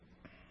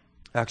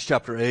Acts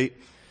chapter 8.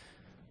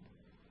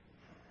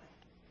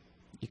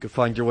 You can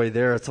find your way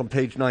there. It's on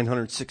page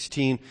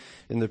 916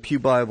 in the Pew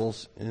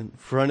Bibles in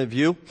front of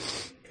you.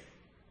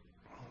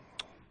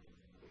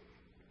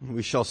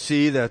 We shall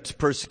see that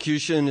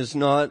persecution is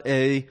not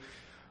a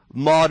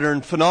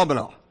modern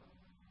phenomenon.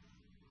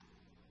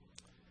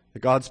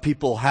 God's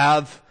people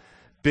have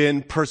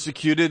been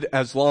persecuted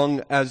as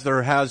long as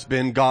there has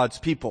been God's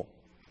people.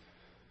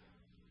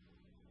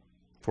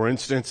 For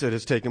instance, it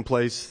has taken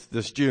place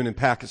this June in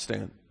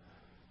Pakistan,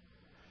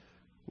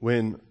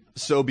 when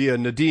Sobia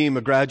Nadeem,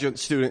 a graduate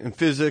student in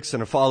physics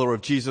and a follower of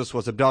Jesus,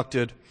 was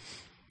abducted,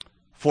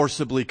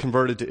 forcibly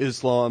converted to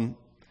Islam,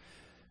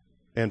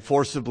 and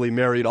forcibly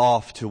married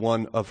off to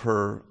one of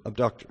her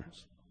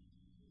abductors.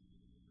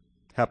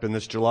 Happened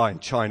this July in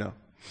China,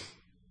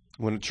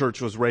 when a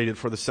church was raided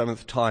for the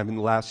 7th time in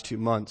the last 2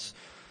 months,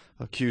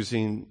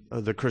 accusing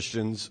the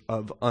Christians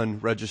of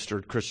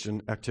unregistered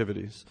Christian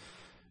activities.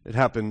 It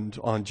happened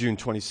on June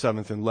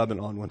 27th in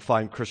Lebanon, when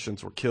 5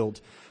 Christians were killed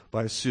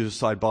by a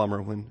suicide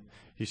bomber when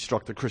he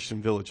struck the Christian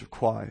village of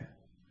Kwai. It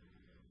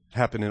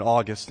happened in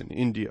August in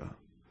India,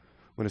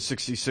 when a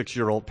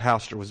 66-year-old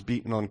pastor was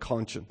beaten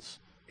unconscious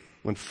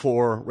when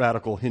 4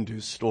 radical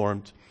Hindus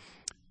stormed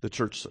the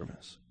church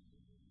service.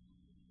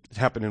 It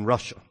happened in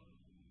Russia.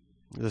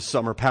 This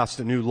summer passed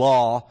a new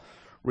law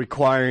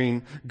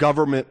requiring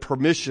government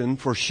permission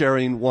for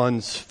sharing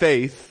one's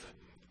faith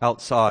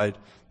outside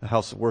the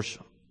house of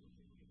worship.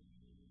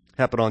 It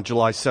happened on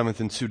July 7th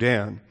in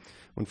Sudan,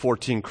 when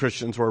 14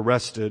 Christians were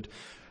arrested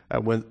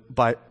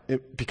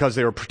because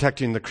they were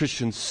protecting the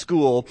Christian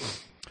school,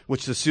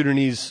 which the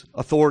Sudanese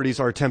authorities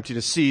are attempting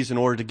to seize in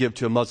order to give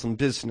to a Muslim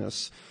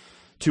business.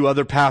 2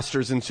 other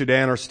pastors in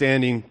Sudan are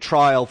standing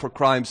trial for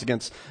crimes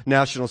against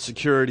national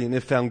security, and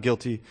if found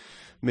guilty,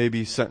 may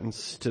be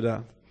sentenced to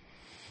death.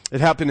 It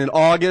happened in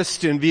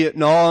August in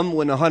Vietnam,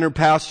 when 100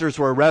 pastors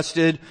were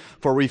arrested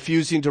for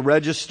refusing to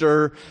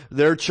register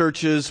their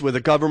churches with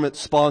a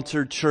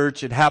government-sponsored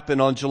church. It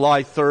happened on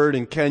July 3rd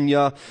in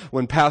Kenya,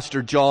 when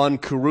Pastor John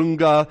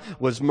Kurunga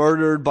was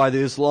murdered by the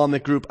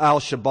Islamic group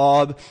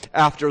Al-Shabaab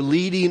after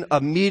leading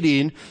a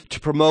meeting to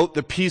promote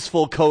the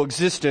peaceful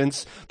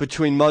coexistence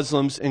between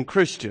Muslims and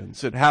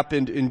Christians. It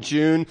happened in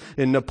June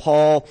in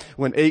Nepal,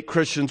 when 8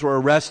 Christians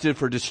were arrested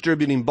for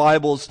distributing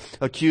Bibles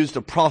accused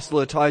of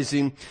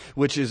proselytizing,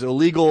 which is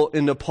illegal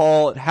in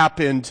Nepal. It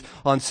happened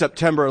on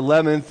September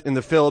 11th in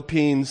the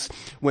Philippines,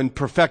 when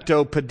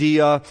Perfecto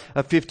Padilla,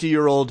 a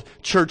 50-year-old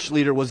church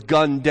leader, was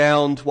gunned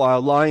down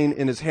while lying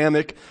in his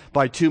hammock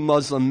by 2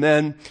 Muslim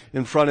men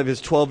in front of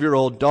his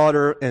 12-year-old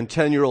daughter and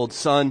 10-year-old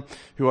son,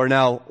 who are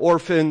now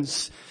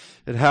orphans.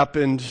 It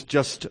happened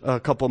just a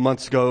couple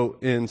months ago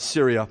in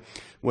Syria,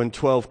 when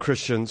 12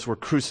 Christians were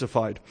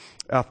crucified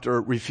after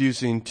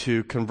refusing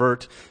to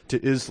convert to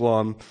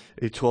Islam,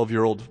 a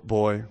 12-year-old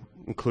boy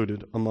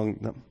included among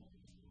them.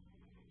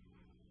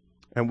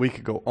 And we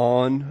could go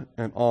on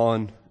and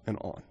on and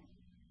on.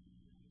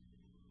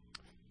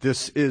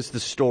 This is the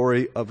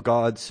story of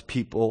God's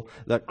people,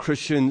 that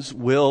Christians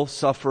will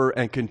suffer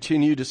and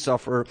continue to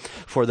suffer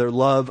for their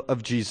love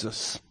of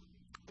Jesus.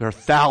 There are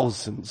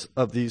thousands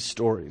of these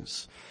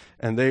stories,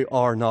 and they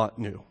are not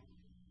new.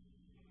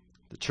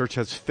 The church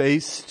has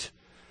faced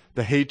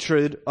the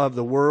hatred of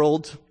the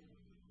world,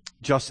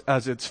 just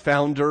as its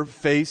founder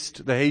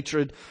faced the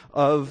hatred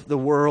of the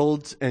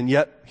world, and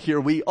yet here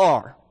we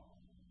are,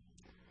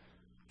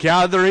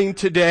 gathering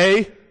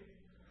today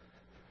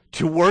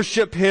to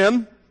worship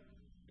Him,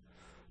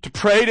 to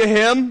pray to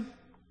Him,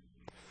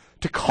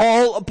 to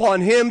call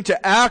upon Him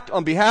to act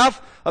on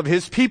behalf of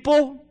His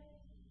people.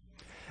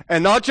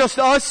 And not just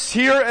us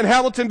here at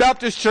Hamilton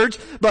Baptist Church,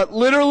 but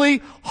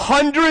literally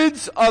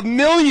hundreds of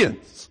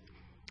millions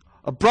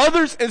of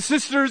brothers and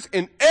sisters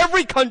in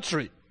every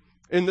country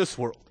in this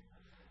world,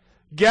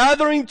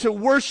 gathering to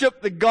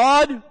worship the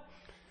God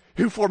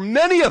who, for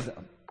many of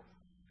them,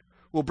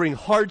 will bring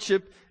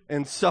hardship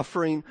and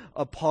suffering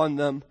upon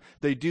them.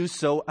 They do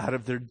so out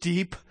of their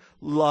deep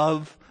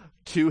love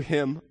to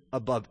Him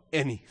above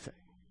anything.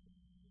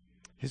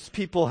 His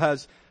people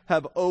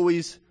have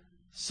always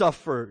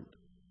suffered.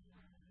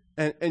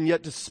 And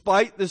yet,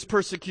 despite this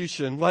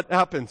persecution, what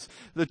happens?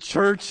 The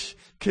church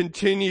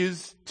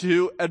continues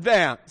to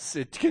advance.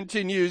 It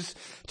continues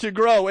to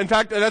grow. In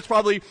fact, that's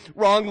probably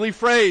wrongly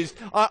phrased.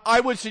 I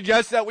would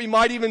suggest that we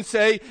might even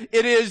say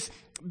it is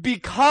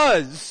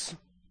because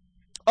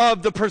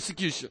of the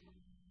persecution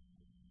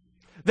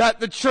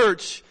that the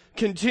church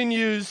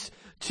continues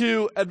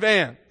to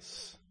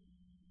advance.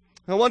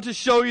 I want to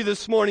show you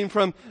this morning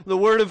from the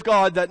Word of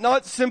God that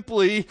not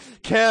simply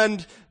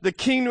can the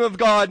kingdom of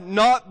God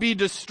not be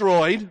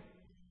destroyed,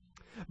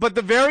 but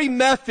the very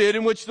method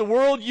in which the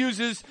world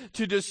uses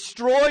to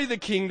destroy the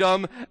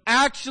kingdom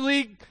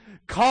actually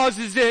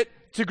causes it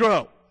to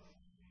grow.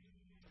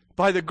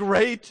 By the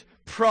great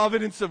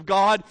providence of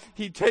God,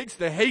 He takes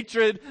the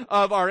hatred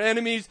of our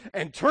enemies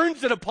and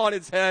turns it upon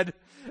its head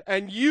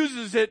and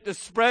uses it to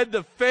spread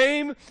the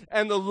fame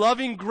and the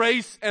loving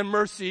grace and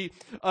mercy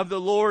of the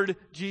Lord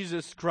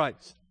Jesus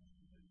Christ.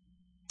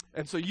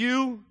 And so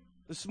you,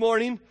 this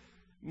morning,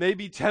 may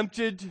be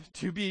tempted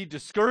to be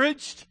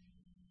discouraged.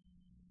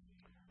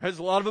 There's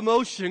a lot of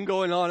emotion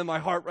going on in my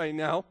heart right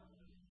now.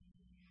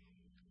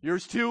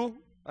 Yours too,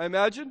 I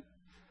imagine.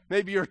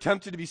 Maybe you're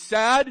tempted to be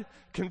sad,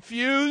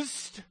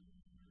 confused,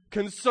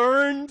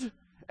 concerned,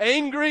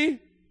 angry.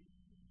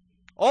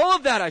 All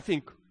of that, I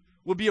think,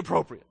 would be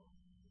appropriate.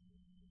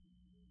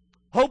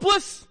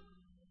 Hopeless?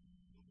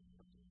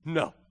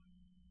 No.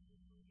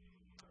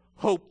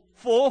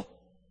 Hopeful?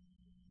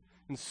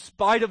 In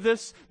spite of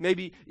this,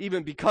 maybe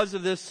even because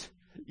of this,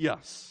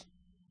 yes.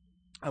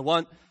 I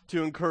want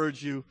to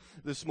encourage you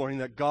this morning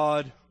that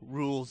God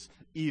rules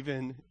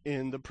even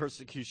in the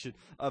persecution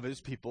of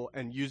his people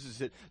and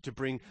uses it to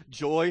bring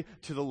joy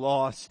to the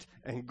lost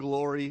and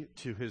glory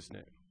to his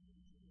name.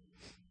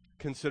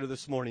 Consider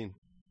this morning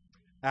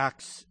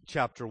Acts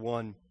chapter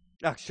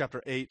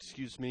 8,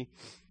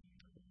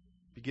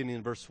 beginning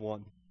in verse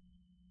 1.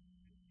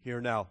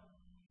 Hear now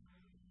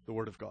the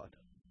word of God.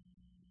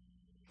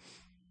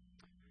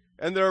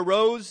 And there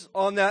arose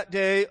on that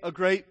day a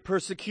great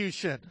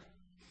persecution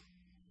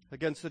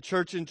against the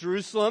church in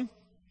Jerusalem,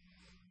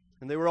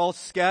 and they were all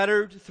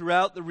scattered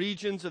throughout the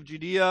regions of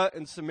Judea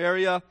and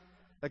Samaria,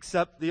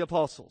 except the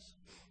apostles.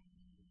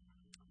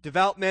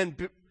 Devout men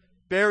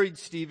buried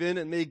Stephen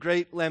and made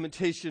great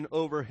lamentation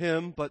over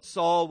him, but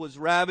Saul was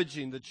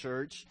ravaging the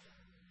church,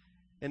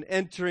 and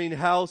entering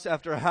house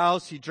after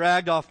house, he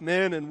dragged off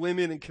men and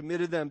women and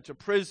committed them to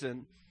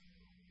prison.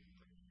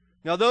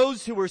 Now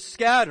those who were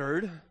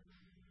scattered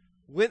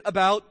went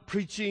about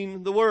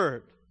preaching the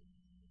word.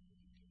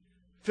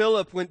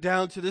 Philip went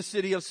down to the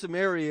city of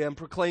Samaria and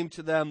proclaimed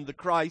to them the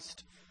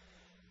Christ.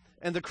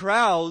 And the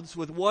crowds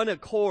with one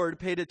accord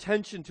paid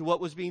attention to what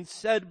was being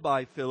said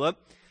by Philip.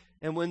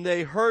 And when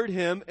they heard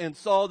him and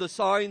saw the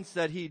signs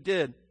that he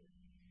did,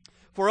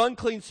 for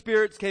unclean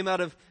spirits came out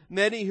of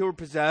many who were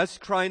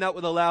possessed, crying out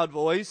with a loud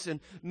voice,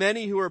 and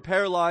many who were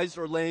paralyzed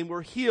or lame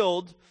were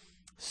healed.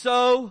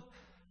 So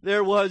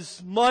there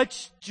was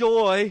much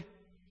joy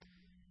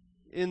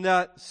in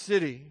that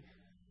city.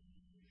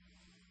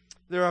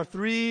 There are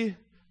three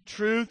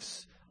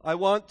truths I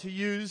want to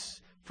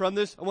use from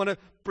this. I want to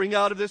bring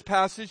out of this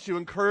passage to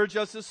encourage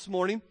us this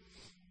morning.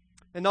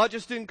 And not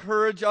just to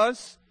encourage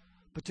us,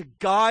 but to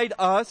guide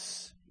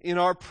us in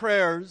our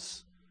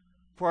prayers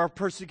for our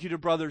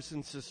persecuted brothers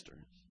and sisters.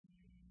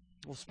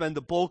 We'll spend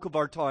the bulk of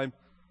our time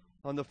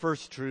on the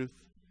first truth.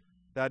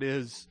 That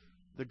is,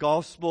 the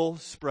gospel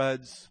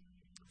spreads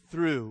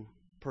through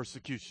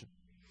persecution.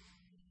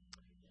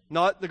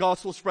 Not the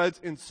gospel spreads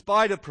in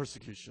spite of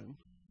persecution.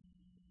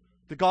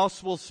 The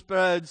gospel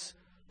spreads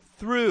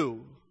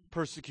through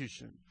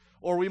persecution.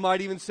 Or we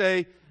might even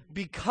say,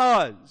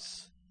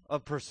 because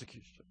of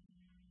persecution.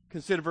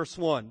 Consider verse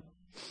 1.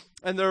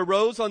 And there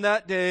arose on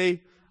that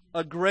day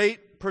a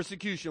great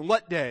persecution.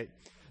 What day?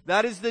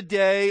 That is the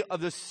day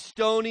of the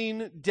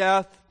stoning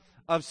death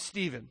of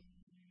Stephen.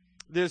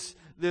 This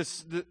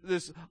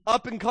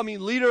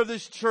up-and-coming leader of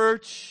this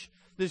church,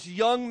 this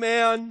young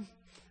man,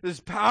 this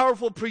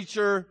powerful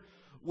preacher,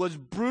 was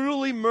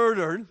brutally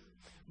murdered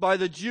by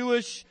the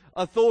Jewish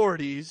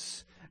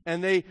authorities,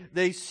 and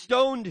they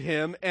stoned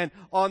him. And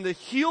on the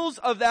heels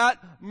of that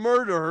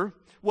murder,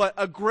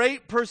 a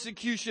great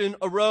persecution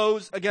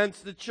arose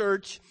against the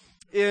church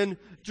in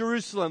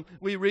Jerusalem,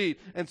 we read.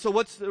 And so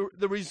what's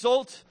the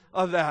result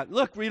of that?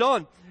 Look, read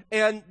on.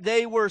 And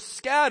they were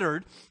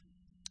scattered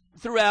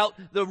throughout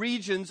the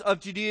regions of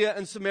Judea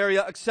and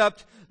Samaria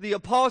except the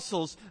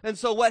apostles. And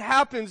so what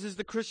happens is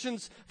the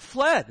Christians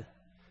fled.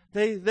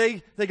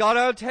 They got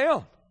out of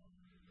town.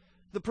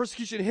 The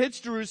persecution hits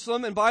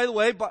Jerusalem, and by the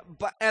way, but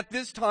at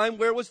this time,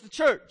 where was the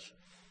church?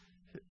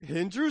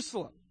 In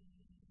Jerusalem.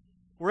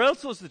 Where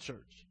else was the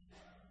church?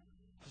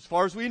 As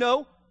far as we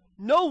know,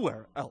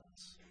 nowhere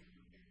else.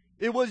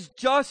 It was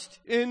just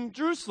in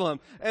Jerusalem,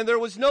 and there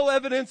was no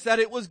evidence that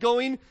it was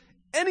going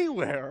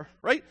anywhere,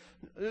 right?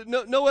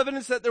 No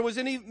evidence that there was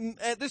any,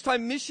 at this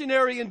time,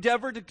 missionary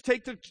endeavor to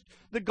take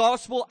the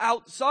gospel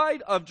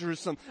outside of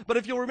Jerusalem. But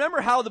if you'll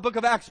remember how the book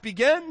of Acts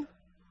began,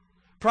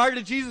 prior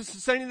to Jesus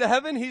ascending to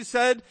heaven, he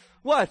said,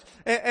 what?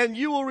 And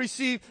you will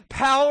receive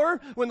power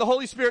when the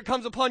Holy Spirit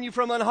comes upon you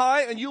from on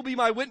high, and you'll be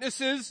my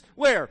witnesses,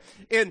 where?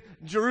 In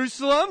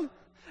Jerusalem,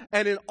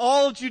 and in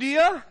all of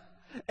Judea,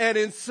 and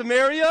in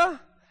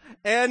Samaria,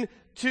 and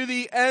to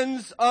the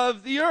ends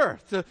of the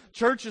earth. The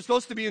church is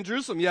supposed to be in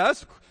Jerusalem,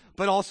 yes,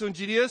 but also in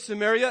Judea,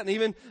 Samaria, and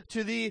even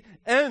to the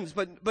ends.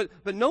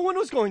 But no one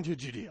was going to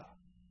Judea.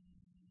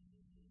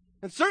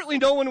 And certainly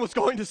no one was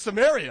going to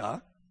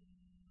Samaria.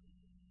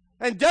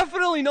 And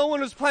definitely no one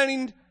was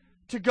planning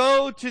to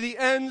go to the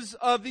ends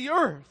of the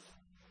earth.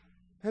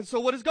 And so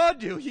what does God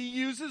do? He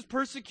uses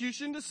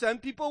persecution to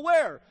send people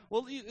where?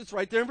 Well, it's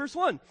right there in verse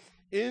 1.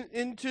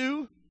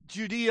 Into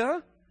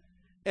Judea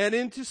and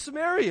into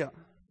Samaria.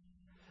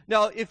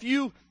 Now, if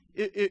you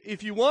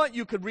want,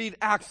 you could read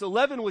Acts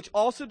 11, which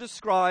also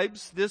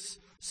describes this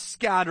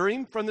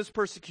scattering from this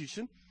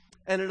persecution.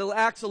 And in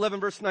Acts 11,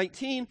 verse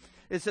 19,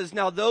 it says,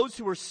 now those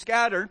who were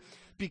scattered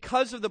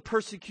because of the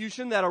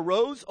persecution that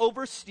arose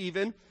over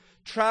Stephen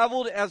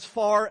traveled as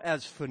far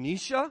as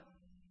Phoenicia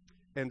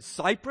and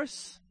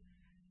Cyprus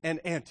and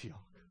Antioch.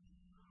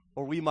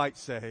 Or we might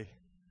say,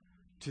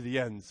 to the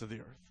ends of the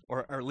earth,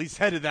 or at least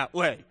headed that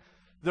way.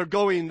 They're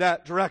going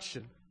that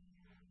direction.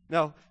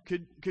 Now,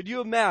 could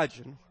you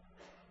imagine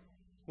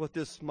what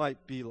this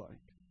might be like?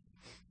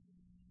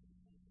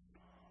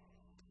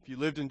 If you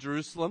lived in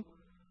Jerusalem,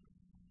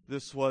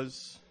 this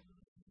was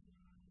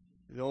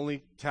the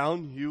only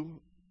town you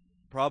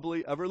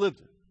probably ever lived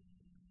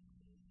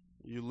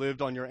in. You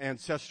lived on your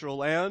ancestral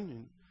land,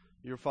 and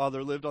your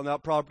father lived on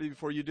that property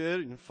before you did,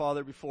 and your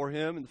father before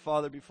him, and the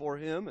father before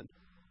him, and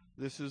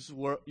this is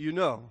where you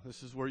know.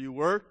 This is where you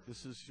work.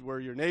 This is where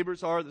your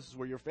neighbors are. This is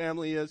where your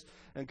family is.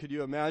 And could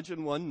you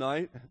imagine one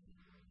night,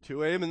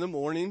 2 a.m. in the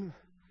morning,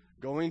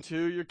 going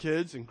to your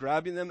kids and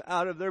grabbing them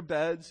out of their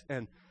beds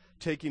and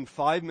taking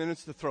 5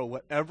 minutes to throw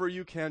whatever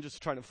you can,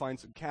 just trying to find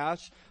some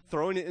cash,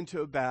 throwing it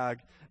into a bag,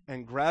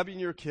 and grabbing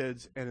your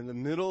kids, and in the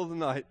middle of the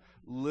night,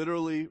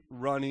 literally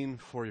running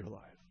for your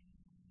life.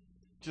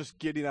 Just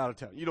getting out of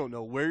town. You don't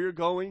know where you're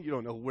going. You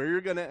don't know where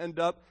you're going to end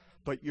up,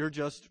 but you're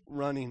just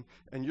running.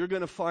 And you're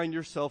going to find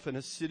yourself in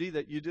a city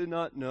that you did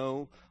not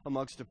know,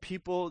 amongst a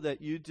people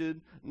that you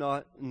did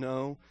not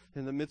know,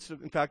 in the midst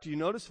of, in fact, you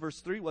notice verse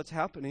 3, what's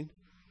happening?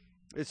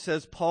 It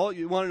says, Paul,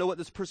 you want to know what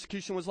this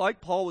persecution was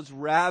like? Saul was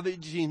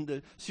ravaging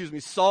the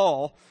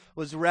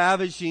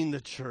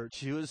church.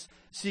 He was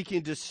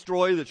seeking to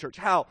destroy the church.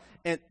 How?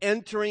 And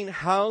entering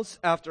house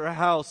after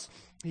house,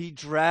 he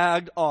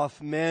dragged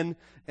off men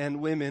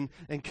and women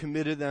and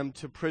committed them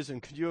to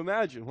prison. Could you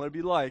imagine what it'd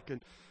be like?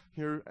 And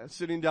you're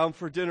sitting down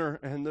for dinner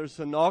and there's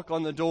a knock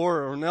on the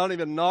door, or not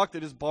even a knock, they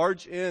just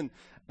barge in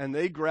and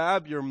they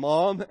grab your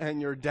mom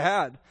and your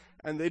dad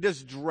and they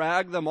just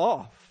drag them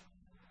off.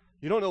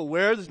 You don't know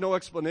where, there's no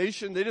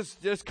explanation. They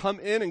just come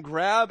in and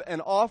grab,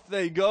 and off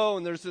they go.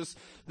 And there's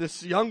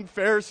this young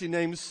Pharisee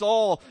named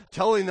Saul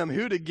telling them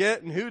who to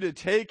get and who to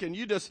take. And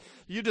your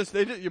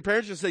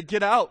parents just say,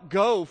 get out,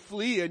 go,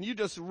 flee, and you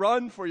just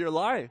run for your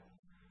life.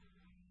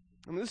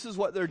 I mean, this is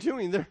what they're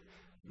doing.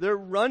 They're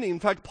running. In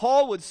fact,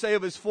 Paul would say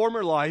of his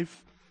former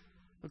life,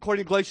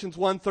 according to Galatians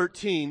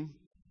 1:13,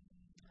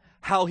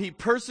 how he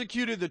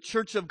persecuted the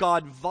church of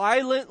God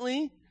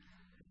violently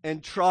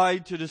and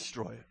tried to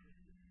destroy it.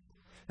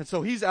 And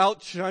so he's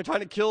out trying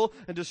to kill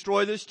and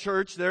destroy this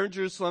church there in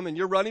Jerusalem, and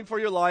you're running for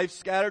your life,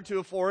 scattered to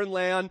a foreign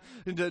land,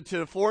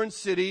 to a foreign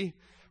city,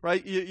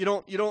 right? You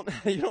don't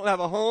have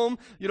a home,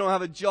 you don't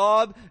have a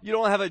job, you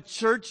don't have a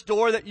church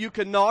door that you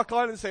can knock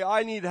on and say,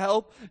 I need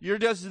help. You're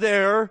just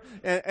there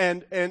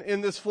and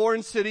in this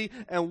foreign city.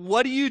 And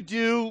what do you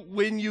do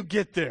when you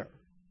get there?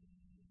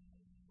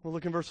 Well,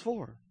 look in verse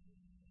 4.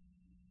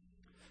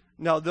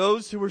 Now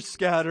those who were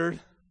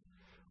scattered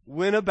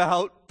went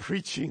about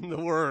preaching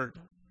the word.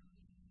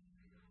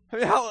 I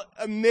mean, how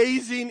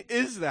amazing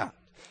is that?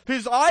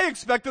 Because I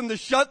expect them to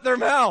shut their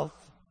mouth,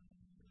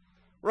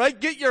 right?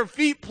 Get your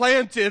feet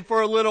planted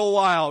for a little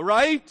while,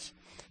 right?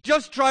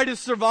 Just try to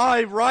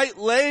survive, right?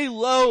 Lay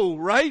low,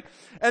 right?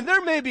 And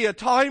there may be a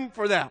time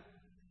for that,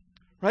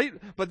 right?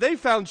 But they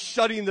found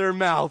shutting their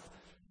mouth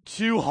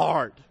too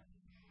hard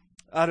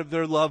out of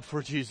their love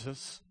for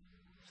Jesus,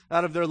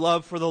 out of their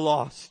love for the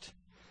lost.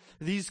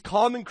 These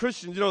common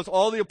Christians, it's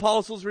all the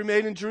apostles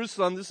remain in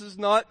Jerusalem. This is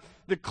not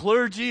the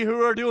clergy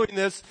who are doing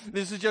this.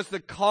 This is just the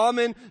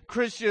common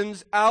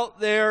Christians out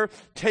there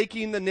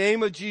taking the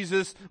name of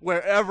Jesus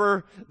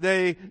wherever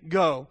they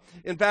go.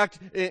 In fact,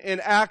 in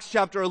Acts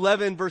chapter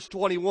 11, verse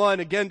 21,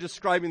 again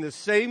describing the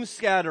same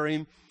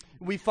scattering,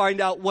 we find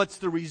out what's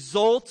the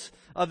result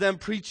of them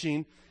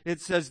preaching.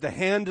 It says the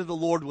hand of the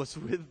Lord was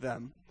with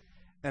them,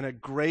 and a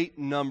great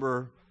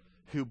number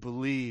who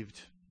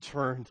believed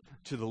turned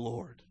to the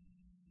Lord.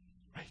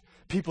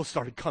 People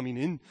started coming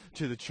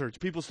into the church.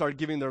 People started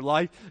giving their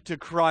life to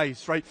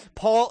Christ, right?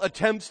 Paul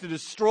attempts to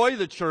destroy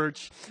the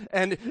church,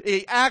 and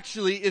it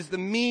actually is the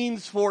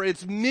means for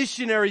its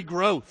missionary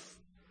growth.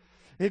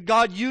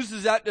 God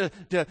uses that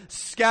to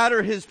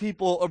scatter his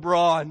people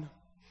abroad,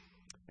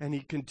 and he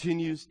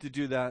continues to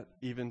do that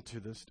even to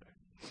this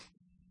day.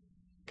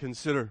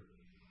 Consider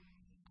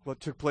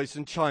what took place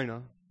in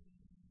China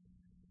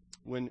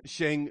when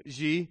Sheng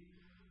Ji,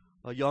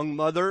 a young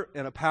mother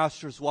and a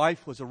pastor's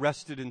wife, was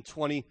arrested in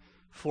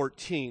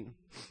 2014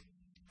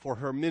 for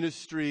her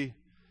ministry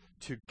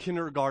to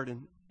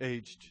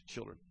kindergarten-aged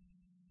children.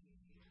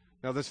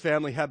 Now, this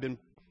family had been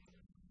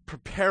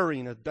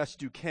preparing as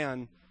best you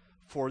can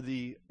for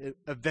the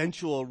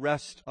eventual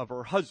arrest of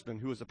her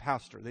husband, who was a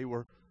pastor. They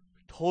were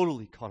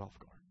totally caught off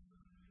guard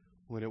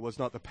when it was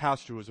not the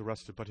pastor who was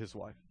arrested, but his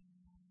wife.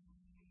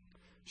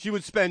 She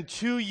would spend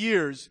 2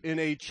 years in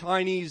a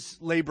Chinese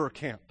labor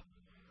camp,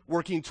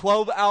 working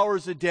 12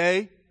 hours a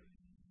day,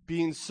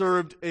 being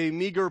served a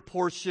meager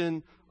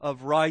portion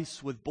of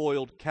rice with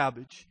boiled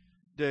cabbage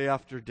day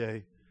after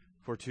day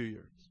for 2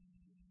 years.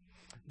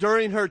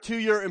 During her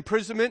 2-year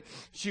imprisonment,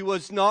 she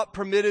was not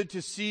permitted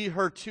to see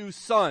her 2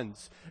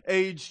 sons,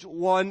 aged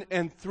 1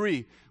 and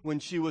 3, when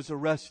she was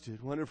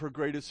arrested. One of her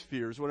greatest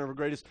fears, one of her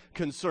greatest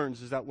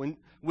concerns is that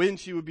when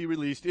she would be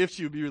released, if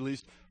she would be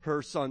released,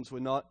 her sons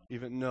would not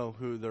even know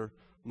who their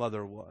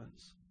mother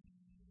was.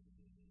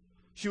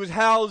 She was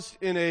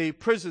housed in a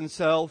prison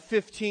cell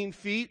 15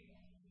 feet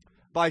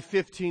by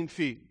 15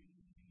 feet.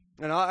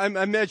 And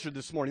I measured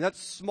this morning.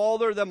 That's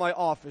smaller than my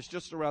office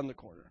just around the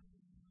corner.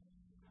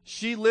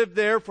 She lived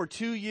there for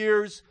 2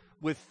 years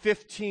with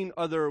 15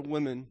 other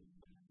women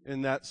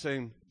in that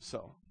same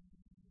cell.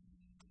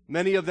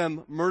 Many of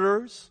them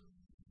murderers.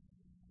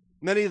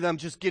 Many of them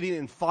just getting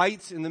in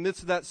fights in the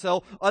midst of that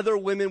cell. Other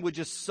women would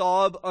just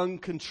sob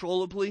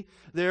uncontrollably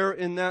there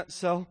in that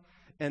cell.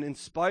 And in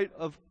spite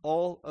of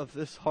all of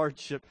this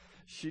hardship,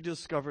 she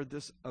discovered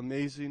this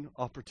amazing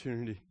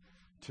opportunity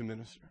to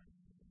minister.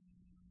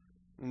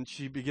 And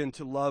she began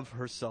to love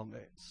her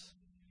cellmates.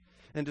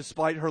 And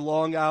despite her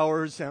long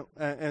hours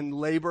and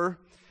labor,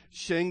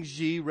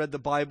 Sheng-Ji read the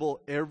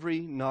Bible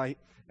every night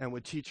and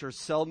would teach her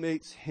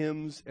cellmates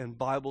hymns and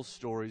Bible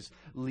stories,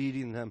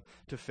 leading them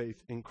to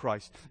faith in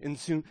Christ. And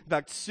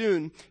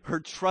soon,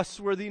 her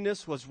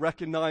trustworthiness was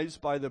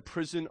recognized by the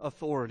prison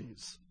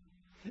authorities.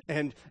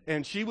 And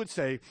she would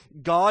say,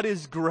 God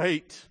is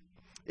great.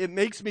 It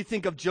makes me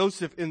think of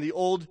Joseph in the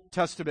Old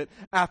Testament.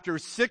 After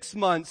 6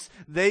 months,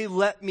 they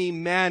let me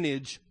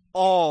manage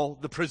all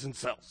the prison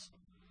cells.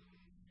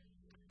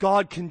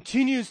 God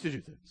continues to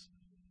do this.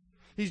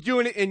 He's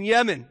doing it in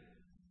Yemen.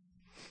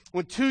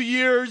 When 2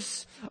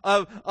 years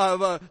of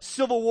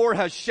civil war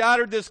has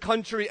shattered this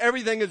country,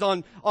 everything is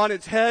on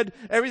its head.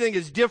 Everything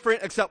is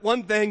different except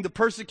one thing, the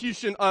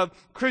persecution of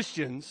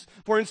Christians.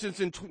 For instance,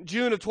 in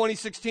June of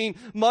 2016,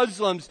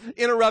 Muslims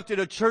interrupted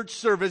a church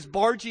service,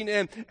 barging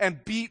in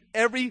and beat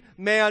every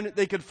man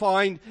they could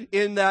find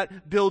in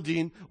that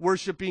building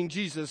worshiping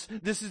Jesus.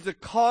 This is the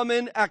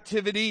common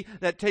activity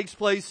that takes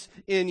place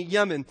in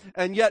Yemen.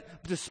 And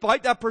yet,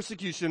 despite that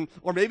persecution,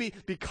 or maybe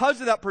because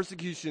of that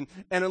persecution,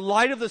 and in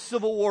light of the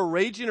civil war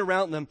raging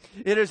around them,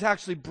 it has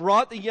actually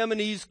brought the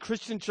Yemenese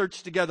Christian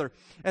church together,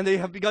 and they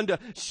have begun to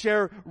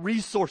share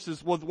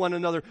resources with one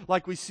another,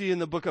 like we see in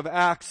the book of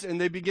Acts,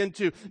 and they begin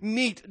to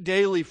meet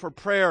daily for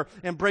prayer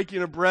and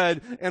breaking of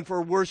bread and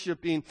for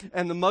worshiping,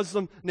 and the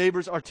Muslim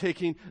neighbors are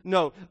taking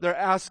note. They're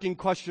asking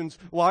questions.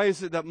 Why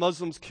is it that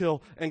Muslims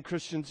kill and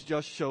Christians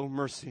just show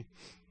mercy?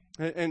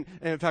 And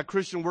in fact,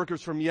 Christian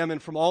workers from Yemen,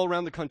 from all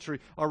around the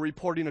country, are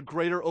reporting a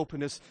greater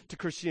openness to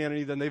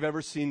Christianity than they've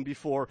ever seen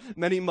before.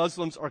 Many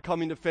Muslims are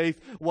coming to faith.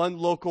 One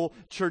local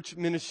church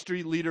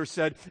ministry leader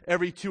said,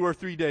 every 2 or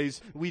 3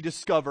 days, we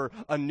discover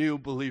a new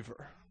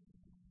believer.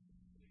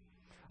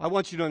 I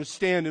want you to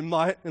understand, in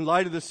light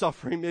of the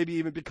suffering, maybe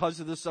even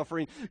because of the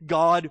suffering,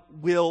 God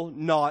will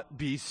not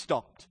be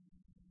stopped.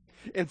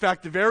 In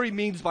fact, the very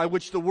means by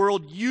which the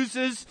world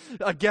uses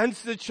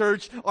against the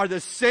church are the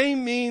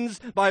same means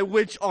by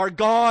which our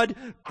God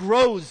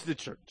grows the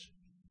church.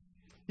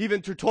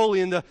 Even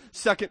Tertullian, the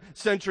 2nd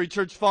century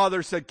church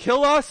father, said,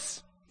 kill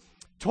us,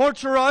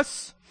 torture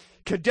us,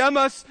 condemn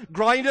us,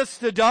 grind us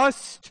to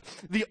dust.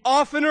 The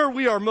oftener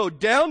we are mowed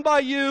down by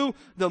you,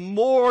 the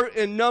more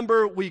in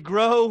number we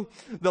grow.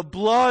 The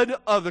blood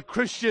of the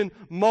Christian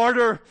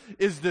martyr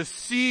is the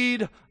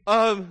seed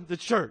of the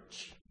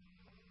church.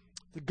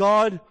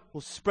 God will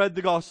spread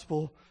the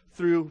gospel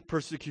through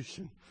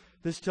persecution.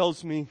 This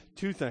tells me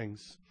 2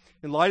 things.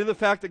 In light of the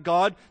fact that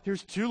God,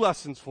 here's 2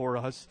 lessons for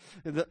us.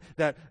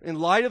 That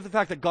in light of the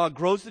fact that God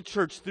grows the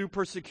church through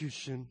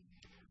persecution,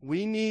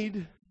 we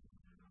need,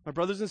 my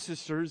brothers and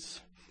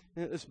sisters,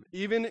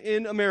 even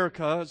in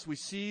America, as we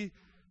see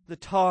the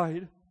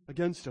tide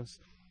against us,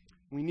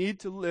 we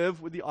need to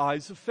live with the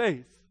eyes of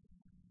faith.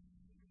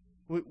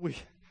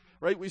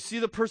 We see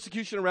the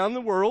persecution around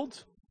the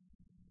world,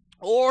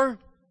 or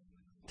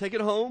take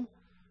it home,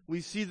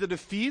 we see the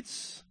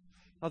defeats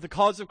of the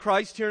cause of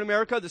Christ here in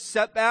America, the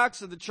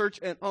setbacks of the church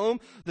at home,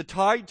 the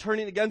tide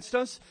turning against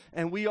us,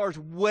 and we are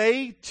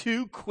way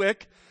too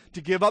quick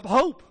to give up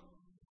hope.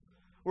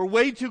 We're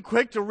way too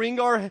quick to wring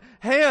our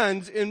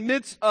hands in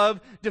midst of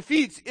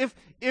defeats.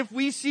 If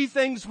we see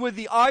things with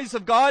the eyes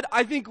of God,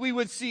 I think we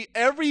would see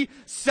every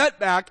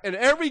setback and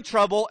every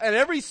trouble and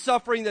every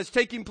suffering that's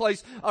taking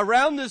place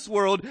around this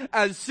world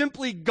as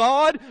simply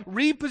God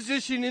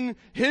repositioning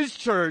His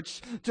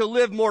church to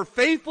live more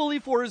faithfully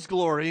for His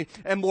glory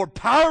and more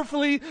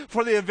powerfully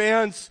for the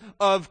advance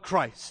of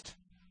Christ.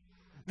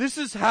 This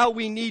is how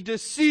we need to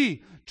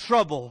see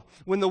trouble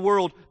when the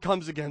world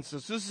comes against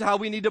us. This is how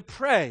we need to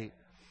pray.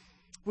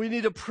 We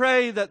need to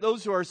pray that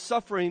those who are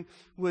suffering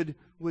would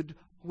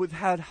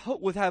have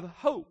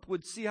hope,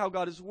 would see how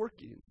God is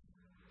working.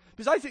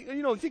 Because I think,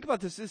 think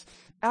about this, is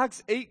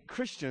Acts 8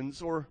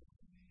 Christians, or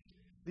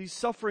these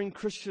suffering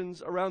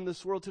Christians around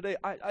this world today,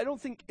 I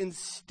don't think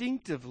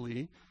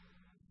instinctively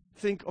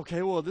think,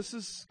 okay, well,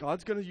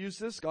 God's going to use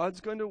this, God's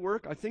going to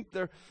work. I think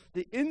the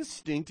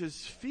instinct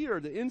is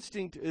fear. The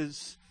instinct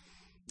is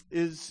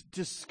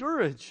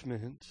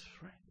discouragement,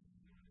 right?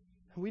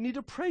 We need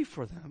to pray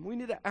for them. We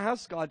need to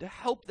ask God to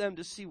help them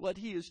to see what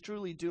He is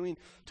truly doing,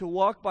 to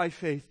walk by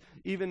faith,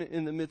 even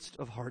in the midst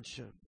of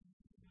hardship.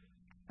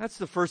 That's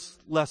the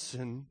first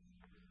lesson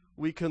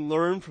we can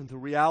learn from the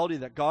reality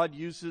that God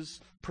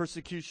uses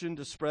persecution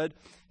to spread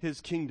His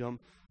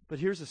kingdom. But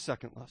here's a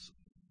second lesson.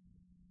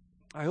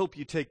 I hope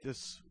you take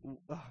this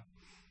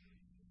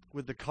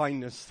with the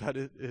kindness that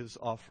it is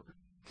offered.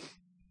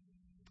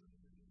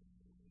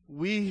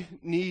 We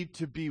need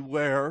to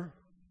beware.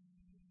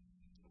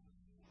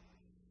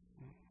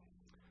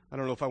 I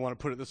don't know if I want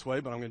to put it this way,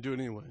 but I'm going to do it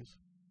anyways.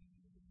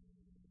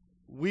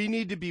 We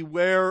need to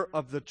beware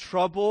of the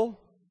trouble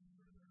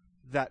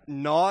that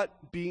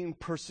not being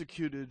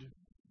persecuted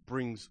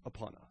brings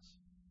upon us.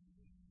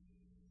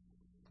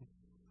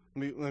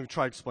 Let me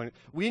try to explain it.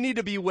 We need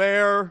to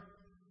beware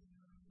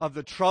of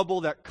the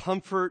trouble that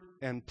comfort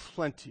and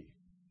plenty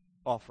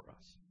offer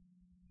us.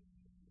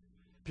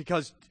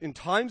 Because in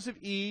times of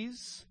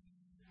ease,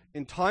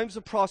 in times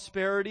of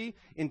prosperity,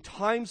 in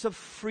times of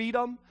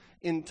freedom,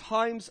 in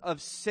times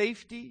of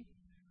safety,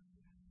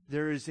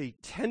 there is a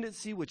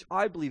tendency, which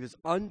I believe is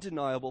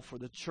undeniable, for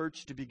the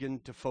church to begin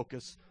to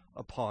focus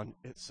upon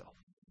itself.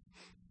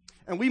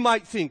 And we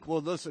might think,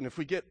 well, listen, if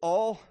we get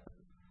all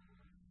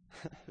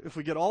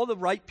the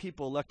right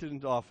people elected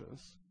into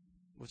office,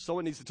 well,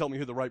 someone needs to tell me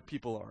who the right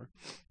people are.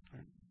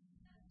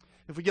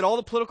 If we get all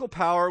the political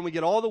power and we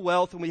get all the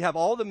wealth and we have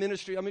all the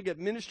ministry, I'm going to get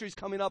ministries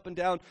coming up and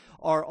down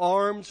our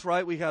arms,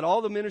 right? We got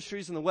all the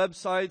ministries and the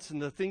websites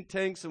and the think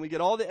tanks, and we get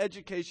all the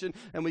education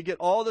and we get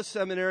all the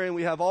seminary, and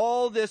we have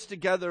all this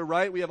together,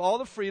 right? We have all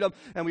the freedom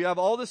and we have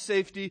all the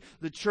safety.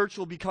 The church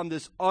will become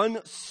this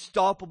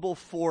unstoppable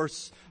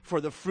force for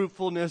the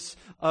fruitfulness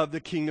of the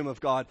kingdom of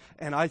God.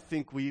 And I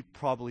think we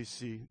probably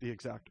see the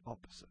exact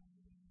opposite.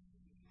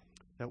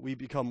 That we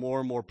become more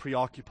and more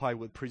preoccupied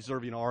with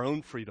preserving our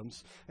own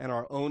freedoms and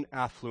our own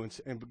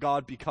affluence, and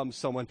God becomes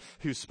someone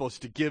who's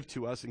supposed to give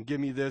to us and give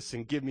me this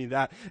and give me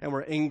that, and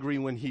we're angry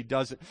when He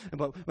doesn't.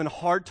 But when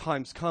hard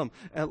times come,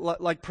 and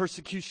like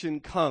persecution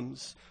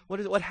comes,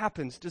 what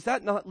happens? Does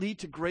that not lead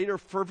to greater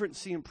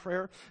fervency in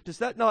prayer? Does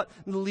that not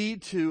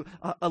lead to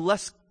a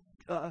less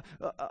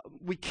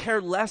we care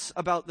less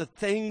about the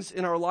things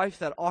in our life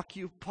that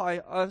occupy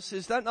us?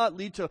 Does that not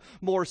lead to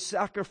more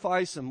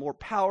sacrifice and more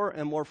power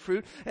and more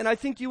fruit? And I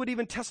think you would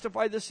even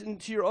testify this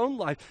into your own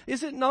life.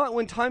 Is it not,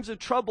 when times of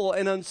trouble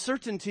and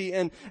uncertainty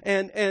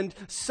and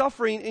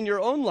suffering in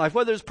your own life,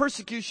 whether it's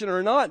persecution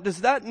or not,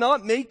 does that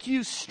not make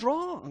you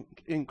strong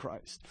in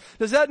Christ?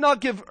 Does that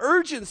not give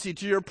urgency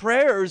to your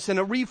prayers and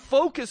a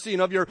refocusing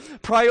of your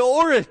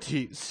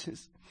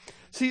priorities?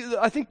 See,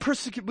 I think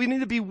we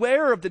need to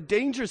beware of the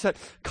dangers that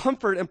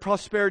comfort and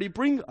prosperity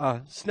bring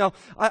us. Now,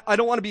 I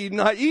don't want to be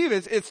naive.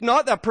 It's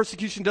not that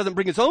persecution doesn't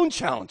bring its own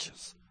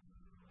challenges.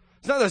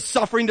 It's not that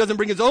suffering doesn't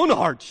bring its own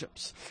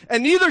hardships.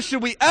 And neither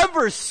should we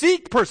ever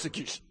seek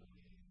persecution.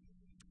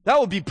 That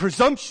would be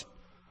presumption.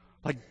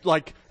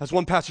 Like, as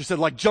one pastor said,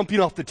 like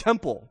jumping off the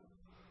temple.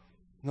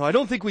 No, I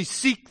don't think we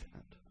seek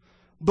that.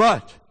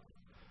 But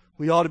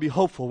we ought to be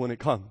hopeful when it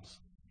comes.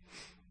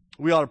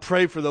 We ought to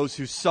pray for those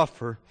who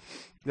suffer,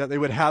 that they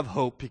would have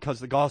hope, because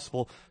the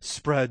gospel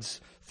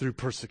spreads through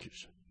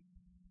persecution.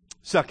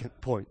 Second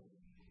point,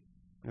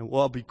 and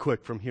I'll be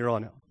quick from here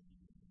on out.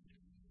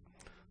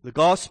 The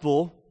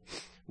gospel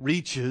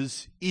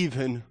reaches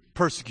even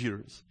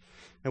persecutors.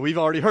 And we've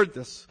already heard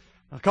this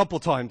a couple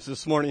times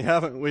this morning,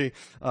 haven't we?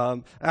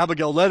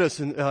 Abigail led us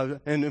in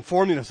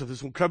informing us of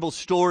this incredible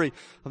story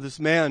of this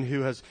man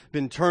who has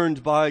been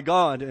turned by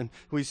God. And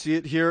we see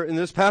it here in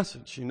this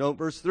passage. You know,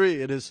 verse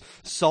 3, it is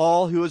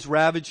Saul who is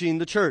ravaging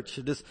the church.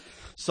 It is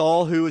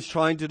Saul who is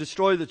trying to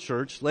destroy the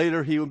church.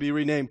 Later he will be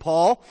renamed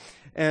Paul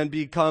and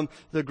become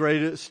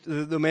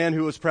the man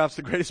who was perhaps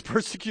the greatest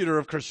persecutor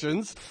of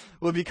Christians,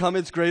 will become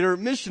its greater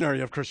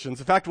missionary of Christians.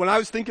 In fact, when I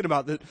was thinking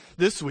about that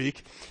this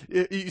week,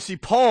 you see,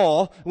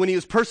 Paul, when he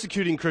was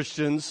persecuting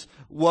Christians,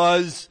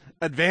 was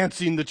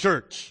advancing the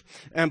church.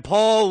 And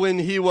Paul, when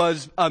he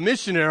was a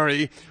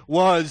missionary,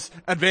 was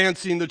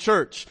advancing the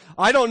church.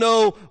 I don't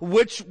know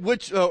which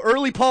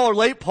early Paul or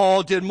late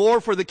Paul did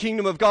more for the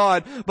kingdom of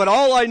God, but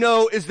all I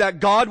know is that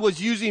God was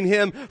using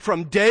him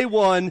from day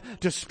one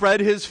to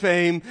spread His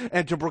fame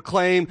and to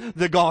proclaim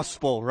the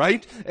gospel,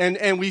 right?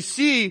 And we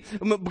see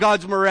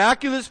God's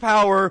miraculous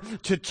power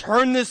to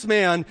turn this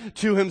man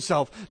to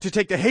Himself, to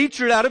take the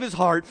hatred out of his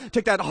heart,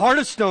 take that heart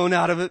of stone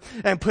out of it,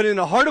 and put in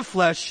a heart of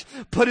flesh,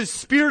 put His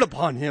Spirit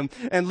upon him,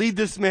 and lead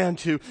this man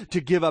to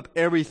give up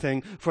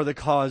everything for the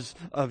cause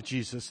of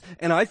Jesus.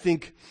 And I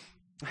think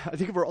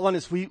if we're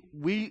honest, we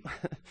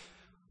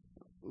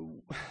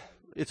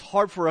it's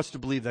hard for us to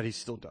believe that he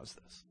still does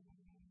this.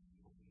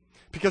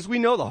 Because we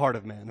know the heart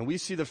of man, and we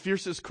see the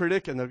fiercest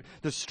critic and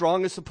the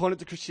strongest opponent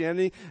to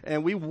Christianity,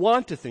 and we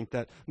want to think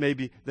that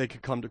maybe they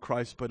could come to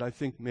Christ, but I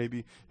think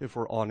maybe if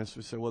we're honest,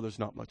 we say, well, there's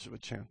not much of a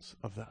chance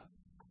of that.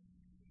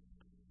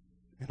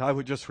 And I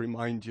would just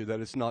remind you that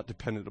it's not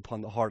dependent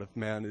upon the heart of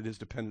man, it is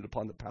dependent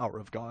upon the power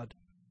of God.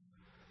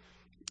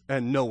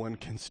 And no one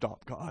can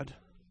stop God.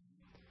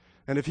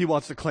 And if He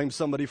wants to claim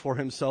somebody for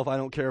Himself, I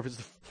don't care if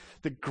it's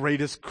the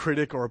greatest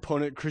critic or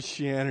opponent of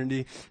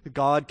Christianity,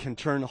 God can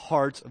turn the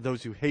hearts of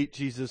those who hate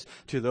Jesus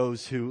to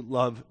those who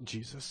love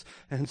Jesus.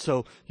 And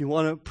so you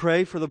want to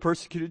pray for the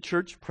persecuted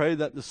church? Pray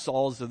that the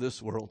Sauls of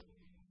this world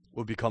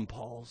will become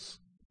Pauls.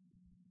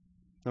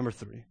 Number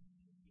 3.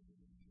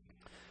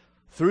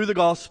 Through the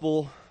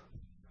gospel,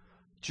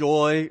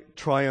 joy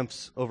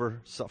triumphs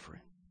over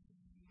suffering.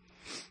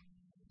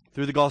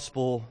 Through the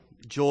gospel,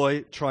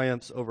 joy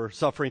triumphs over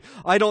suffering.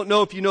 I don't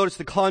know if you notice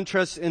the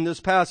contrast in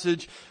this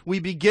passage. We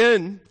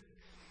begin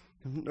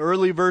in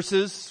early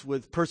verses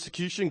with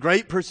persecution,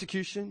 great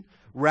persecution,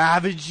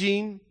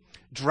 ravaging,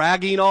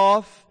 dragging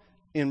off,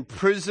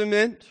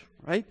 imprisonment,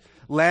 right?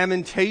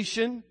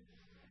 Lamentation.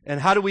 And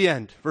how do we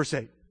end? Verse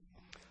 8.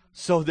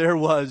 So there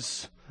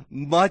was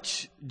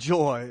much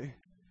joy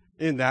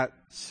in that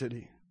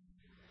city.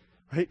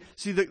 Right?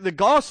 See, the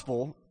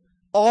gospel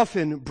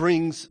often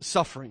brings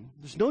suffering.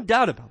 There's no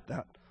doubt about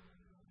that.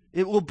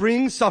 It will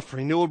bring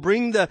suffering. It will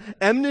bring the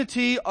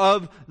enmity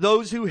of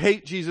those who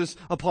hate Jesus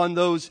upon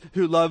those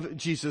who love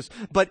Jesus.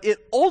 But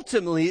it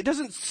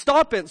doesn't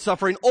stop at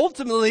suffering.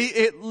 Ultimately,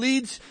 it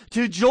leads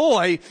to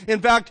joy. In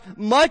fact,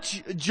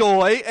 much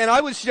joy. And I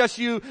would suggest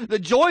to you the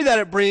joy that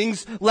it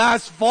brings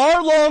lasts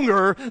far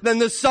longer than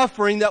the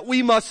suffering that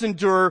we must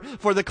endure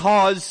for the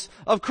cause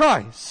of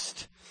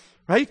Christ.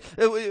 Right?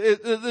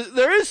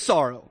 There is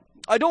sorrow.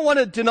 I don't want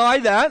to deny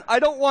that. I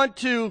don't want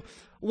to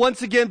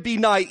once again be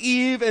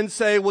naive and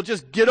say, well,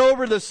 just get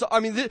over this. I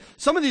mean,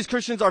 some of these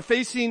Christians are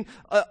facing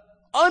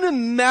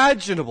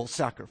unimaginable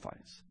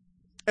sacrifice.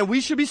 And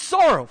we should be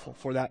sorrowful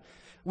for that.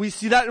 We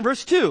see that in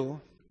verse 2.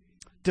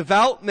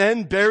 Devout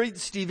men buried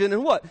Stephen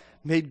and what?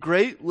 Made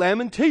great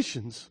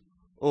lamentations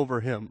over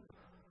him.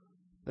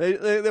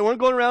 They weren't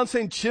going around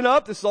saying, chin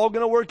up, this is all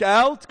going to work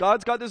out.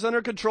 God's got this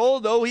under control,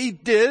 though he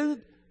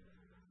did.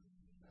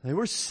 They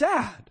were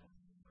sad.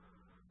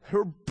 They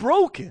were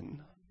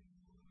broken.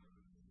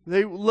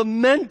 They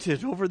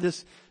lamented over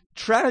this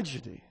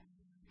tragedy.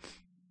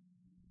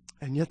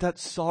 And yet that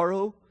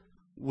sorrow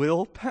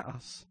will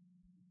pass.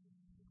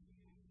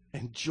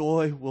 And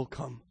joy will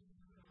come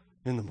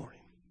in the morning.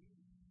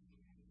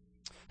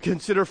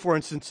 Consider, for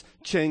instance,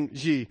 Cheng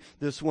Ji,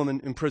 this woman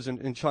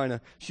imprisoned in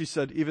China. She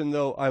said, even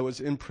though I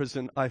was in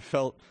prison, I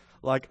felt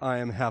like I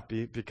am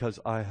happy because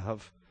I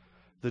have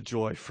the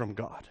joy from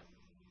God.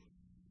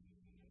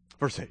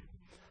 Verse 8.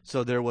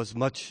 So there was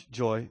much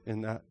joy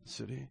in that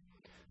city.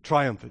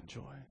 Triumphant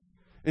joy,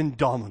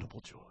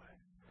 indomitable joy,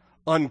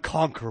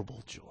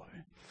 unconquerable joy,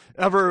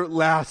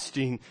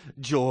 everlasting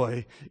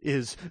joy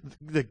is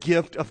the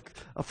gift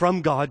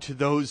from God to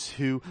those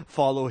who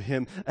follow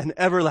him. An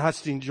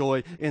everlasting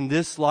joy in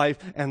this life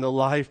and the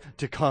life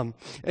to come.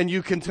 And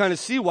you can kind of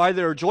see why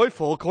they're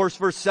joyful. Of course,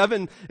 verse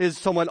 7 is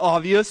somewhat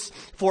obvious.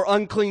 For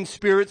unclean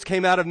spirits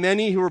came out of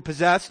many who were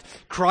possessed,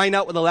 crying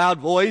out with a loud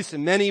voice,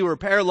 and many who were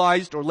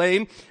paralyzed or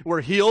lame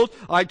were healed.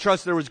 I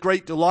trust there was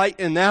great delight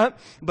in that.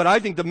 But I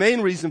think the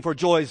main reason for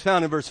joy is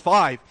found in verse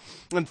 5.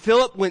 And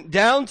Philip went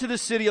down to the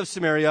city of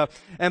Samaria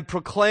and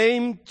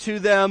proclaimed to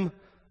them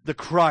the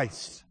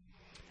Christ.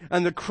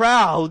 And the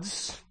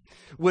crowds,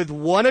 with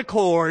one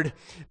accord,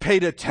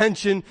 paid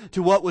attention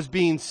to what was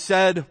being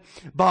said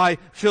by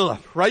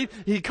Philip, right?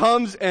 He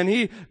comes and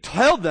he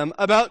told them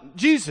about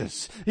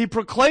Jesus. He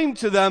proclaimed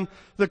to them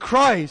the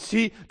Christ.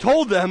 He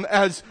told them,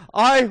 as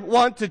I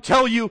want to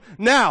tell you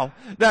now,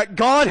 that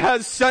God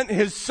has sent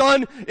his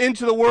Son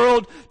into the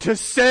world to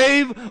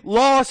save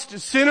lost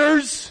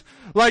sinners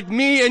like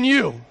me and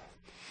you.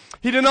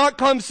 He did not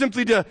come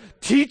simply to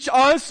teach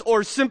us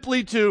or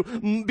simply to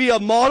be a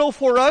model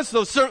for us,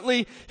 though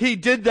certainly he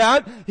did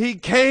that. He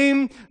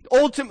came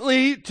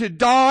ultimately to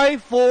die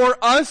for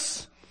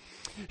us.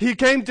 He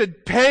came to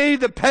pay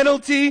the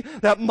penalty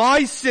that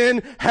my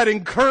sin had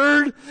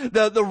incurred,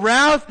 the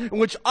wrath in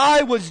which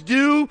I was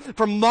due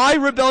from my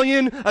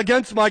rebellion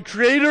against my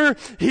Creator.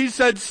 He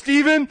said,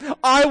 Stephen,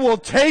 I will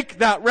take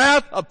that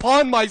wrath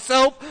upon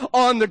myself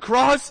on the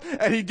cross.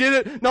 And he did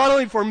it not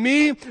only for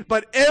me,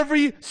 but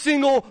every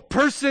single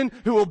person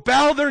who will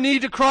bow their knee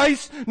to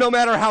Christ, no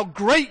matter how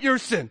great your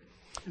sin.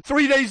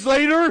 3 days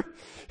later,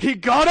 he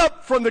got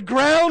up from the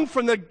ground,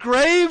 from the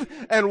grave,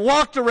 and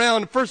walked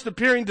around, first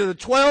appearing to the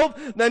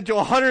 12, then to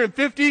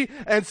 150,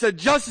 and said,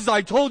 just as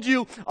I told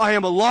you, I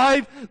am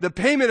alive, the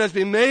payment has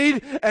been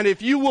made, and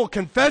if you will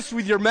confess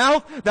with your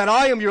mouth that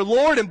I am your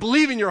Lord and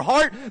believe in your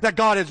heart that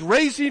God has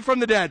raised me from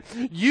the dead,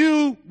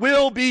 you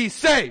will be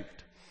saved.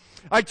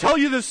 I tell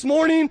you this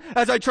morning,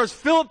 as I trust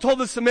Philip told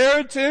the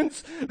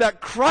Samaritans,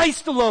 that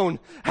Christ alone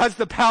has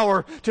the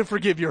power to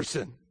forgive your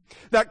sin.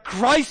 That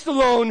Christ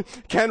alone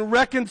can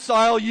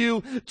reconcile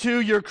you to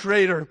your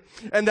Creator,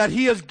 and that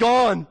he has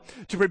gone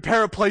to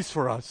prepare a place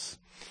for us.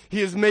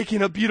 He is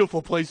making a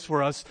beautiful place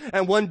for us,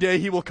 and one day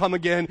he will come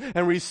again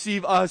and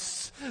receive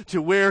us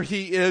to where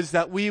he is,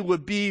 that we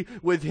would be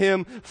with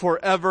him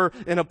forever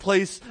in a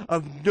place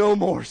of no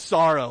more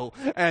sorrow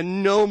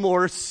and no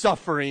more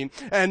suffering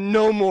and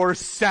no more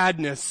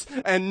sadness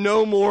and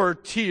no more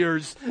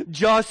tears,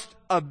 just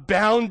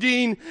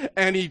abounding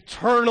and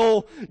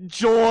eternal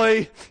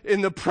joy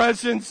in the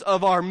presence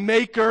of our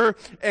Maker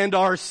and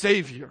our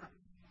Savior.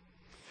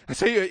 I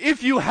say,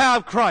 if you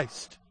have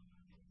Christ,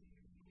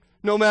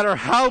 no matter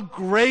how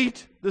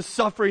great the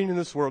suffering in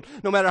this world,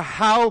 no matter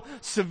how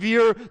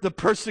severe the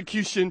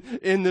persecution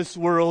in this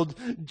world,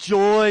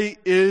 joy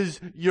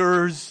is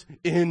yours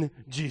in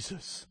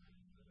Jesus.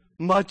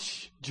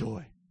 Much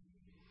joy.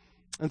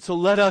 And so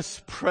let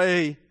us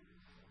pray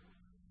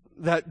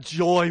that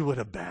joy would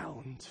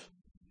abound.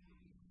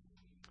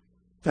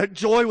 That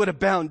joy would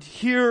abound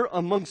here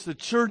amongst the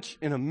church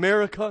in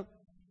America.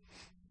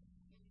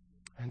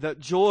 And that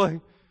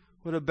joy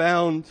would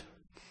abound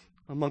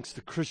amongst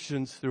the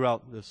Christians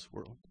throughout this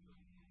world.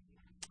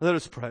 Let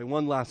us pray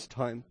one last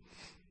time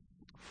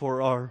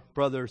for our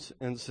brothers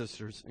and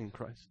sisters in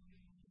Christ.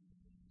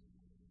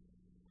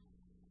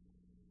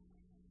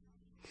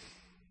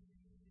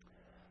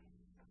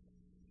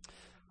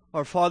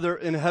 Our Father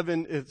in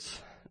heaven,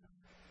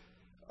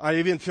 I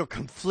even feel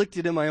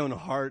conflicted in my own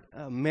heart,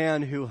 a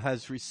man who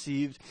has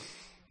received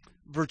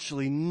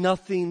virtually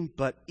nothing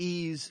but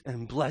ease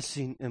and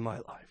blessing in my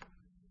life.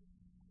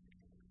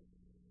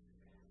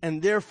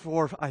 And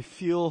therefore, I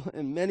feel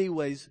in many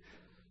ways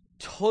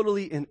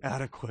totally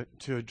inadequate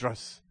to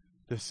address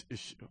this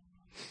issue.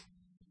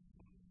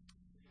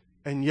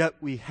 And yet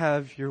we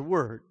have your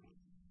word,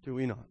 do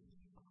we not?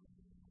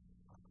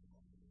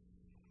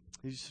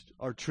 These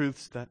are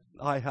truths that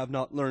I have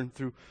not learned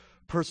through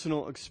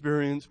personal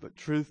experience, but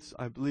truths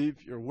I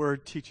believe your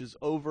word teaches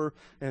over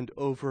and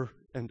over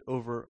and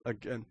over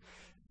again.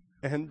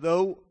 And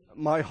though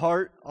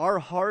our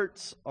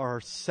hearts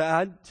are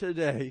sad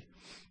today,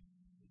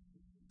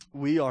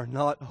 we are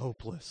not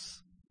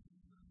hopeless.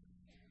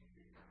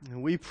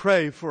 And we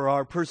pray for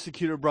our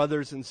persecuted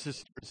brothers and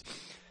sisters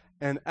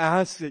and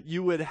ask that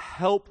you would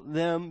help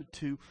them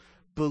to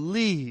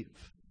believe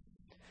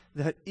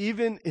that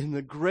even in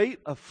the great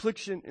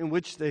affliction in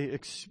which they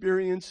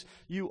experience,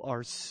 you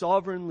are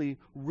sovereignly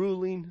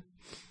ruling.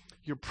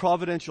 Your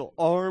providential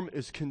arm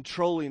is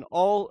controlling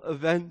all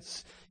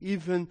events,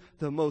 even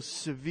the most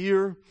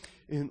severe,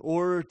 in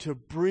order to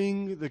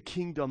bring the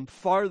kingdom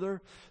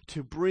farther,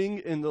 to bring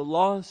in the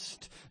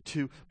lost,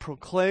 to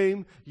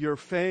proclaim your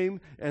fame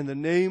and the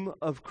name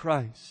of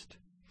Christ.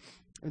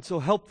 And so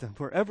help them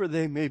wherever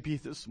they may be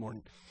this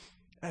morning.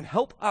 And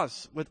help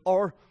us with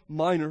our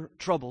minor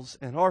troubles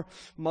and our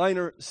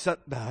minor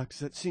setbacks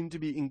that seem to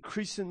be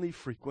increasingly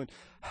frequent.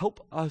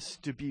 Help us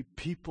to be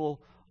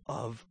people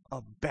of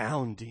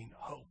abounding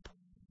hope.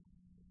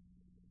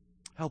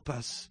 Help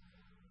us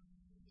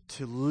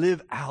to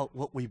live out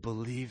what we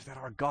believe, that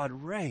our God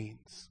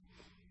reigns,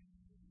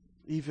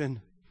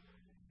 even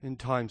in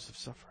times of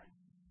suffering.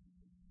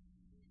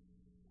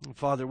 And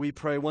Father, we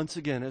pray once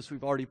again, as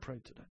we've already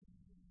prayed today,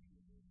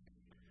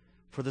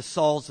 for the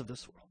Sauls of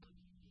this world.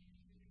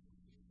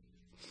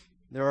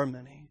 There are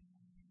many.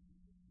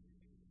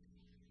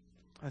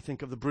 I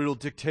think of the brutal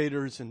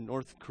dictators in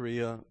North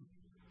Korea.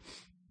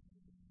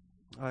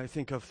 I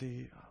think of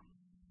the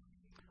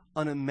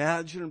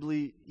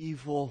unimaginably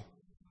evil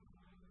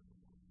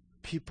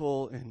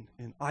people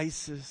in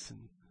ISIS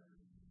and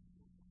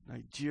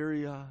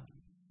Nigeria.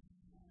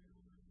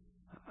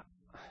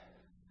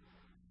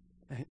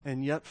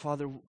 And yet,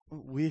 Father,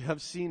 we have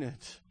seen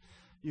it.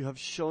 You have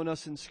shown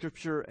us in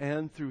Scripture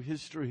and through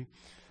history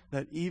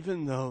that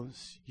even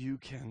those you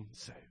can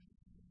save.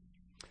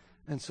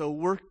 And so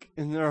work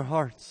in their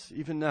hearts,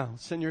 even now.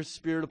 Send your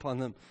Spirit upon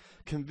them.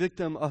 Convict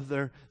them of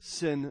their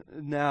sin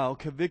now.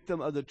 Convict them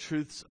of the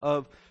truths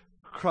of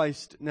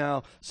Christ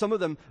now. Some of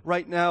them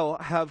right now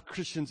have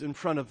Christians in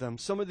front of them.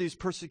 Some of these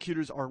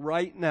persecutors are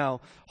right now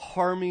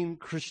harming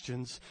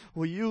Christians.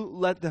 Will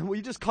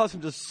you just cause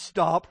them to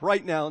stop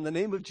right now in the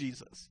name of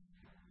Jesus?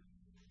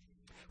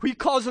 Will you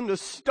cause them to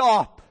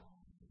stop?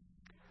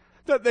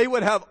 That they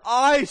would have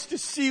eyes to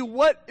see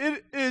what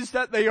it is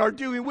that they are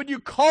doing. Would you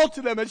call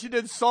to them as you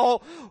did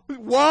Saul,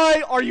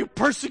 why are you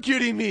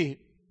persecuting me?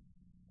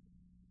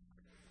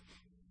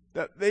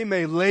 That they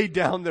may lay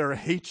down their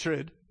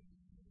hatred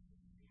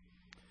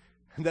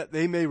and that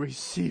they may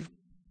receive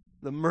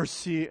the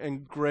mercy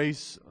and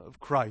grace of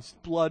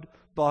Christ.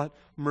 Blood-bought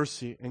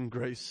mercy and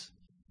grace.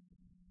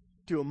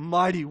 Do a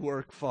mighty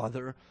work,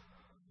 Father,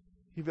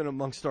 even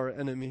amongst our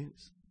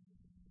enemies.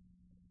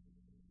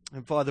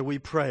 And Father, we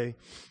pray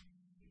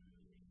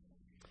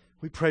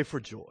for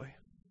joy.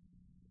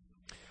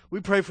 We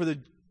pray for the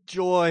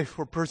joy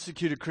for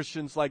persecuted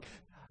Christians like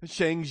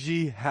Shang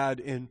Ji had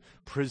in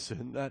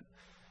prison, that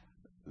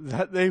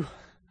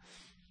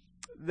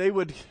they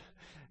would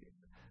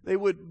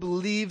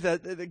believe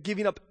that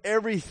giving up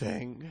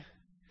everything,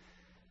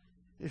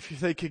 if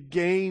they could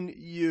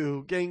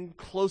gain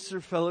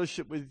closer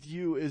fellowship with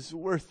you, is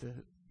worth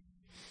it.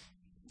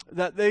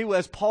 That they,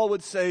 as Paul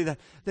would say, that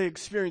they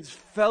experience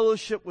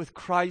fellowship with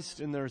Christ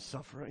in their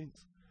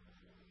sufferings.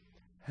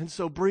 And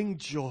so bring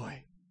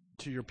joy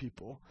to your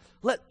people.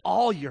 Let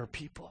all your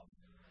people,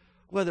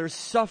 whether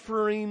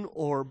suffering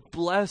or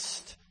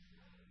blessed,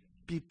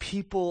 be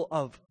people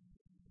of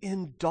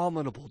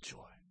indomitable joy.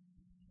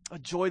 A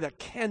joy that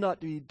cannot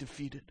be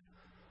defeated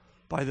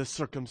by the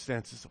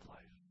circumstances of life.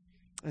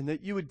 And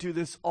that you would do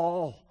this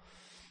all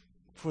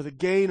for the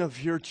gain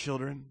of your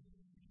children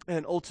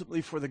and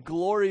ultimately for the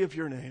glory of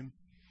your name,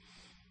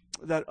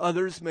 that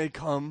others may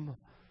come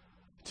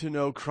to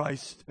know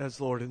Christ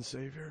as Lord and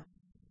Savior.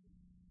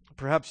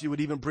 Perhaps you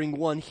would even bring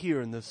one here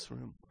in this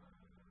room,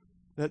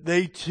 that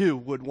they too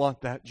would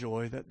want that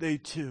joy, that they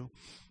too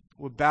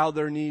would bow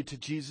their knee to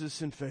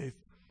Jesus in faith,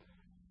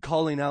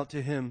 calling out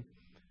to Him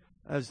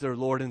as their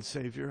Lord and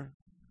Savior,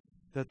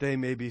 that they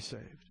may be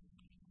saved.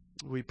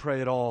 We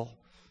pray it all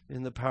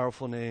in the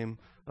powerful name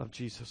of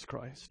Jesus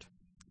Christ.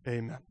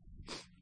 Amen.